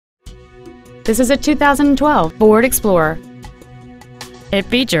This is a 2012 Ford Explorer. It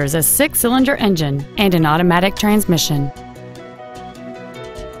features a 6-cylinder engine and an automatic transmission.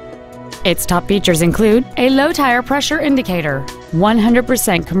 Its top features include a low tire pressure indicator,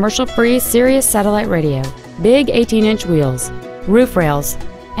 100% commercial-free Sirius satellite radio, big 18-inch wheels, roof rails,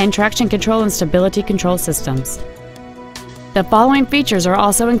 and traction control and stability control systems. The following features are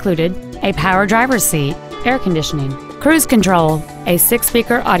also included: a power driver's seat, air conditioning, cruise control, a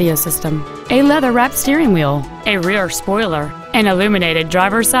 6-speaker audio system, a leather-wrapped steering wheel, a rear spoiler, an illuminated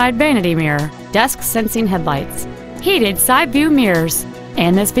driver's side vanity mirror, dusk sensing headlights, heated side view mirrors,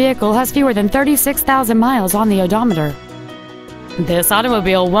 and this vehicle has fewer than 36,000 miles on the odometer. This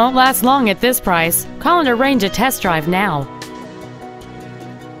automobile won't last long at this price. Call and arrange a test drive now.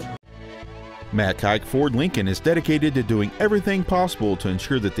 Matt Haik Ford Lincoln is dedicated to doing everything possible to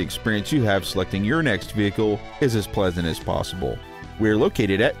ensure that the experience you have selecting your next vehicle is as pleasant as possible. We're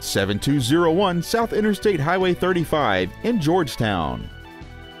located at 7201 South Interstate Highway 35 in Georgetown.